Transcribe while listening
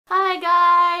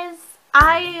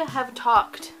I have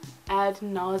talked ad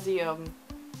nauseum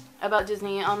about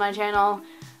Disney on my channel,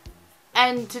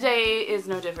 and today is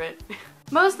no different.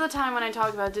 Most of the time when I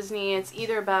talk about Disney, it's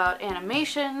either about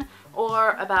animation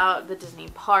or about the Disney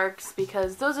parks,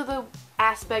 because those are the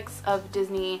aspects of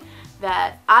Disney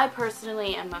that I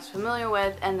personally am most familiar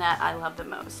with and that I love the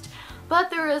most. But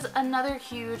there is another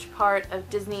huge part of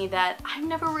Disney that I've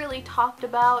never really talked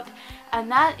about,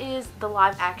 and that is the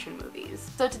live action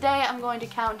movies. So today I'm going to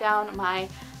count down my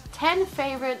 10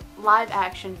 favorite live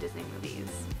action Disney movies.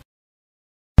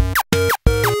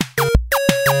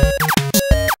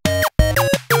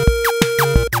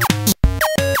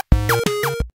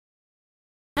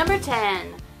 Number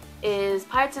 10 is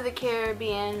Pirates of the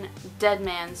Caribbean: Dead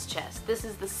Man's Chest. This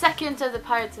is the second of the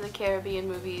Pirates of the Caribbean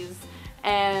movies,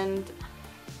 and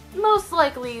most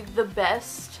likely the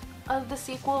best of the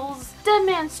sequels. Dead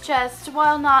Man's Chest,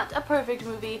 while not a perfect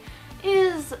movie,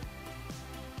 is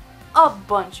a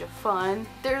bunch of fun.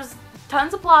 There's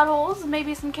tons of plot holes,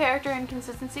 maybe some character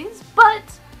inconsistencies, but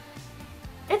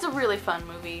it's a really fun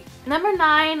movie. Number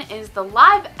 9 is the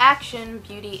live action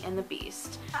Beauty and the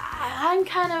Beast. I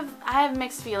have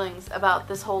mixed feelings about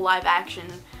this whole live action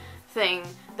thing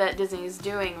that Disney is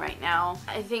doing right now.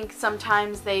 I think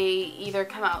sometimes they either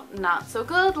come out not so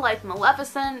good, like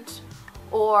Maleficent,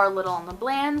 or a little on the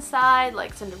bland side,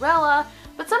 like Cinderella,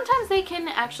 but sometimes they can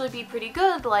actually be pretty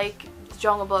good, like The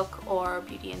Jungle Book or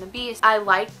Beauty and the Beast. I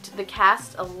liked the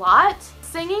cast a lot.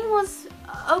 Singing was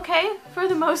okay for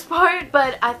the most part,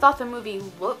 but I thought the movie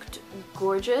looked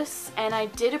gorgeous, and I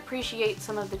did appreciate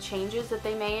some of the changes that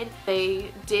they made.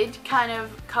 They did kind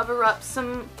of cover up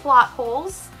some plot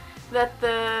holes that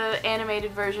the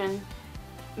animated version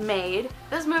made.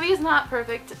 This movie is not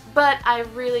perfect, but I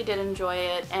really did enjoy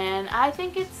it, and I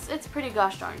think it's pretty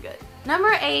gosh darn good.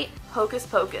 Number 8, Hocus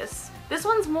Pocus. This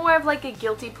one's more of like a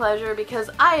guilty pleasure because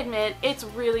I admit it's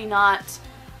really not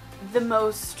the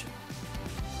most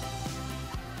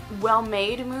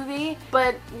well-made movie,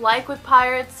 but like with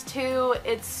Pirates 2,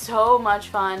 it's so much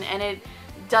fun and it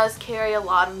does carry a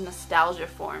lot of nostalgia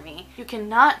for me. You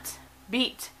cannot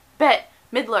beat Bette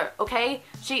Midler, okay?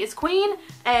 She is queen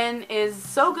and is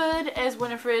so good as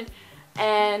Winifred,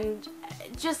 and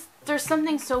just there's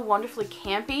something so wonderfully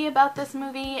campy about this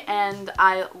movie, and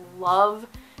I love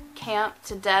camp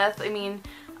to death. I mean,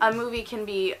 a movie can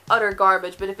be utter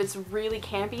garbage, but if it's really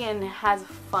campy and has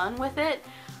fun with it,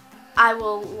 I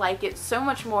will like it so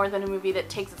much more than a movie that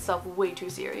takes itself way too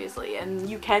seriously, and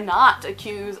you cannot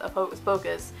accuse of Hocus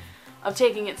Pocus of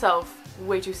taking itself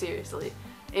way too seriously.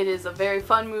 It is a very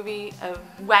fun movie, a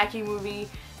wacky movie,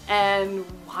 and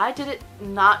why did it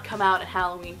not come out at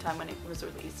Halloween time when it was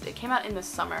released? It came out in the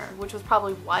summer, which was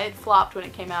probably why it flopped when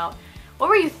it came out. What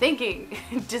were you thinking,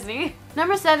 Disney?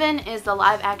 Number 7 is the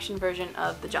live action version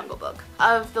of The Jungle Book.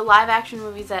 Of the live action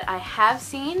movies that I have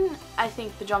seen, I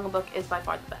think The Jungle Book is by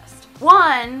far the best.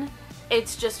 One,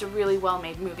 it's just a really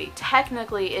well-made movie.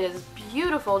 Technically, it is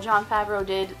beautiful. Jon Favreau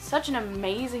did such an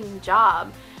amazing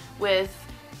job with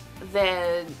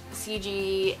the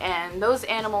CG, and those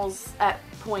animals at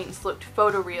points looked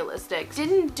photorealistic.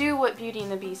 Didn't do what Beauty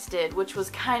and the Beast did, which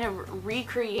was kind of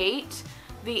recreate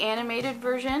the animated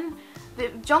version. The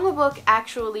Jungle Book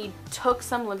actually took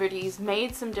some liberties,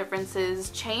 made some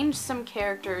differences, changed some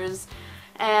characters,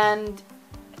 and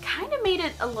kind of made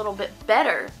it a little bit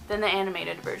better than the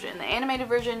animated version. The animated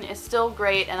version is still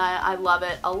great and I love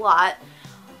it a lot,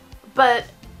 but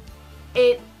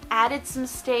it added some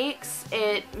stakes.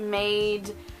 It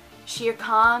made Shere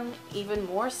Khan even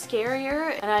more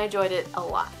scarier, and I enjoyed it a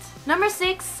lot. Number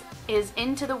 6 is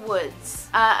Into the Woods.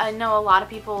 I know a lot of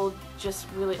people just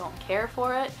really don't care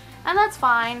for it, and that's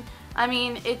fine. I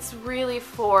mean, it's really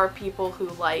for people who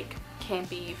like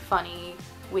campy, funny,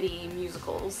 witty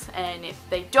musicals, and if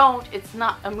they don't, it's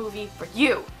not a movie for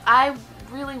you. I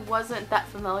really wasn't that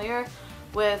familiar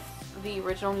with the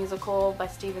original musical by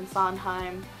Stephen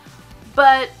Sondheim,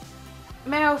 but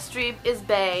Meryl Streep is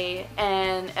bae,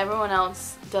 and everyone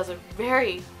else does a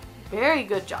very, very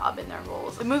good job in their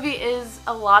roles. The movie is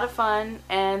a lot of fun,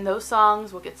 and those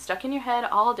songs will get stuck in your head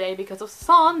all day because of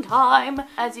Sondheim.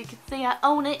 As you can see, I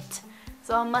own it,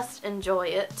 so I must enjoy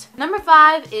it. Number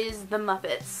 5 is The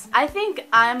Muppets. I think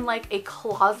I'm like a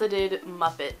closeted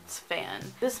Muppets fan.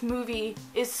 This movie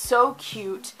is so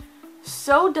cute,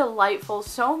 so delightful,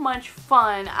 so much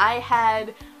fun. I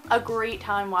had a great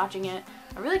time watching it.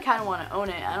 I really kind of want to own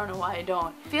it. I don't know why I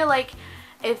don't. I feel like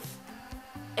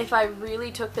if I really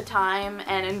took the time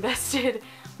and invested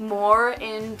more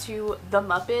into the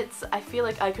Muppets, I feel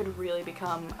like I could really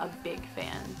become a big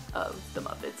fan of the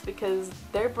Muppets, because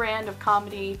their brand of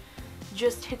comedy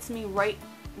just hits me right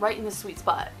right in the sweet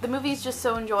spot. The movie's just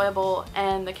so enjoyable,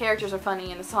 and the characters are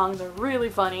funny, and the songs are really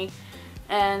funny,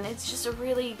 and it's just a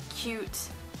really cute,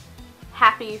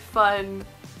 happy, fun,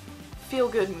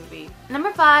 feel-good movie.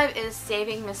 Number 5 is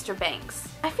Saving Mr. Banks.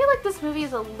 I feel like this movie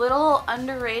is a little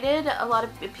underrated. A lot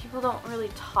of people don't really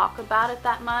talk about it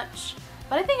that much,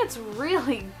 but I think it's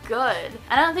really good.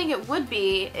 I don't think it would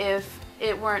be if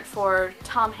it weren't for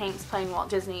Tom Hanks playing Walt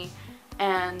Disney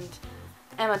and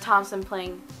Emma Thompson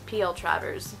playing P.L.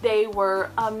 Travers. They were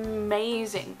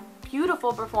amazing.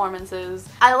 Beautiful performances.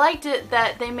 I liked it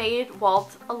that they made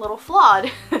Walt a little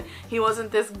flawed. He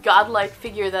wasn't this godlike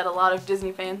figure that a lot of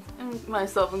Disney fans, and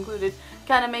myself included,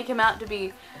 kind of make him out to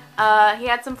be. He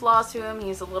had some flaws to him.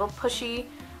 He's a little pushy,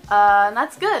 and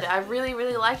that's good. I really,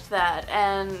 really liked that.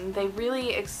 And they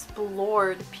really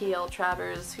explored P.L.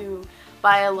 Travers, who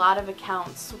by a lot of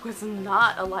accounts was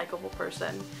not a likable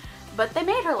person. But they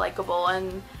made her likable,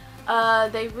 and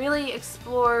they really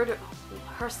explored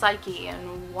her psyche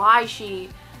and why she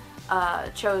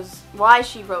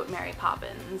wrote Mary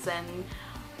Poppins and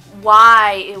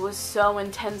why it was so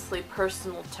intensely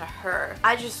personal to her.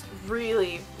 I just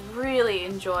really, really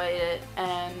enjoyed it,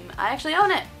 and I actually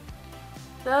own it.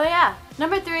 So yeah.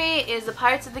 Number 3 is The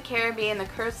Pirates of the Caribbean, The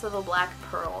Curse of the Black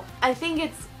Pearl. I think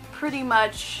it's pretty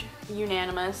much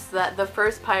unanimous that the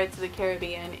first Pirates of the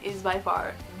Caribbean is by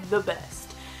far the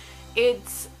best.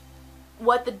 It's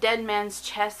what the Dead Man's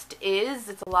Chest is.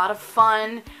 It's a lot of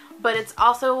fun, but it's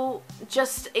also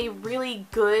just a really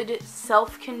good,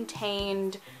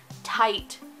 self-contained,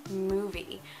 tight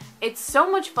movie. It's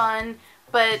so much fun,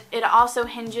 but it also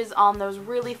hinges on those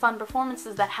really fun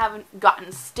performances that haven't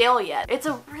gotten stale yet. It's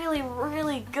a really,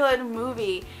 really good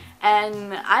movie,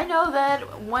 and I know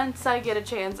that once I get a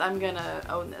chance, I'm gonna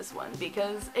own this one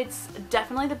because it's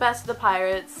definitely the best of the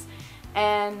Pirates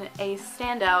and a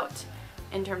standout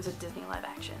in terms of Disney live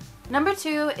action. Number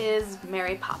 2 is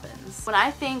Mary Poppins. When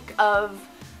I think of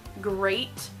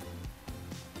great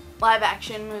live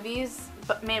action movies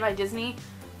but made by Disney,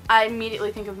 I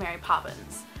immediately think of Mary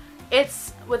Poppins.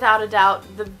 It's without a doubt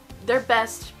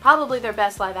probably their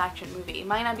best live action movie. It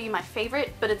might not be my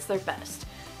favorite, but it's their best,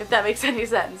 if that makes any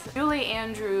sense. Julie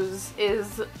Andrews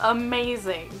is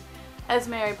amazing as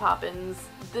Mary Poppins.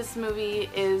 This movie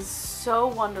is so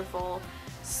wonderful,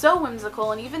 so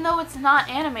whimsical, and even though it's not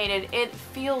animated, it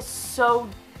feels so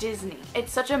Disney.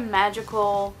 It's such a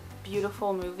magical,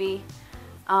 beautiful movie,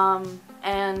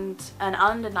 and an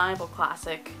undeniable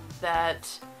classic that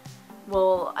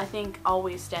will, I think,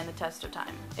 always stand the test of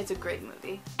time. It's a great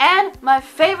movie. And my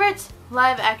favorite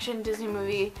live-action Disney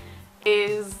movie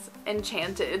is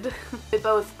Enchanted. It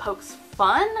both pokes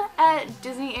fun at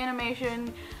Disney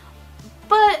animation,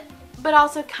 but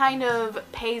also kind of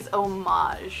pays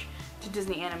homage to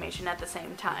Disney animation at the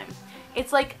same time.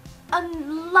 It's like a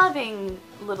loving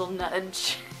little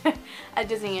nudge at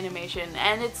Disney animation,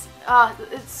 and it's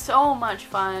so much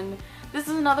fun. This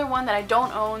is another one that I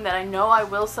don't own that I know I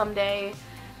will someday.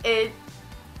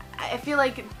 I feel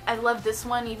like I love this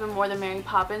one even more than Mary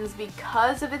Poppins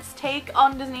because of its take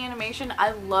on Disney animation.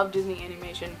 I love Disney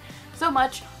animation so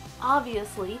much,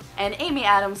 obviously, and Amy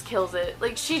Adams kills it.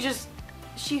 Like, she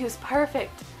was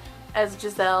perfect as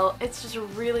Giselle. It's just a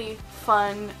really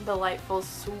fun, delightful,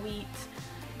 sweet,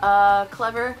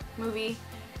 clever movie,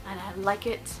 and I like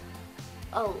it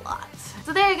a lot.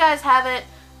 So there you guys have it.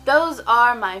 Those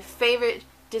are my favorite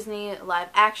Disney live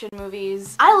action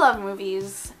movies. I love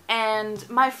movies, and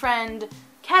my friend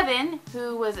Kevin,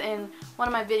 who was in one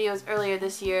of my videos earlier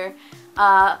this year,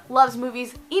 loves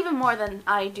movies even more than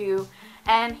I do.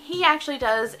 And he actually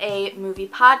does a movie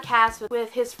podcast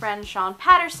with his friend Sean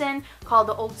Patterson called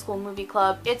the Old School Movie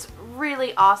Club. It's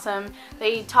really awesome.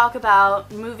 They talk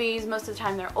about movies, most of the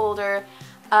time they're older,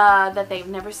 that they've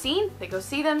never seen. They go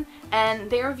see them, and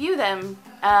they review them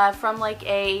from like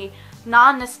a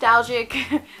non-nostalgic,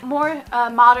 more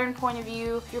modern point of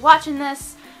view. If you're watching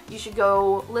this, you should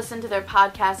go listen to their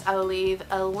podcast. I will leave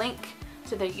a link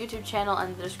to their YouTube channel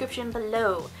in the description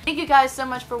below. Thank you guys so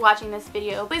much for watching this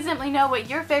video. Please let me know what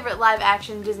your favorite live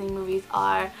action Disney movies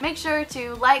are. Make sure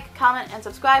to like, comment, and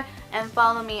subscribe, and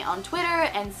follow me on Twitter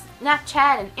and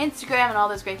Snapchat and Instagram and all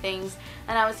those great things.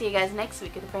 And I will see you guys next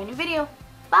week with a brand new video.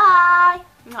 Bye!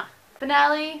 Mwah.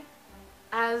 Finale,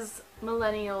 as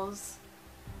millennials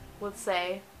would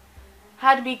say,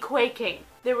 had to be quaking.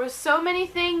 There were so many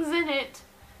things in it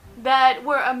that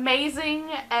were amazing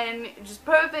and just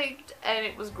perfect, and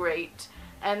it was great.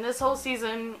 And this whole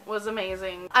season was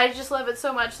amazing. I just love it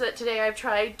so much that today I've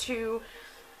tried to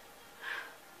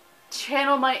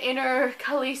channel my inner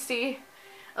Khaleesi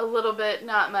a little bit,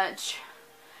 not much.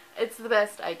 It's the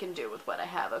best I can do with what I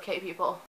have, okay people?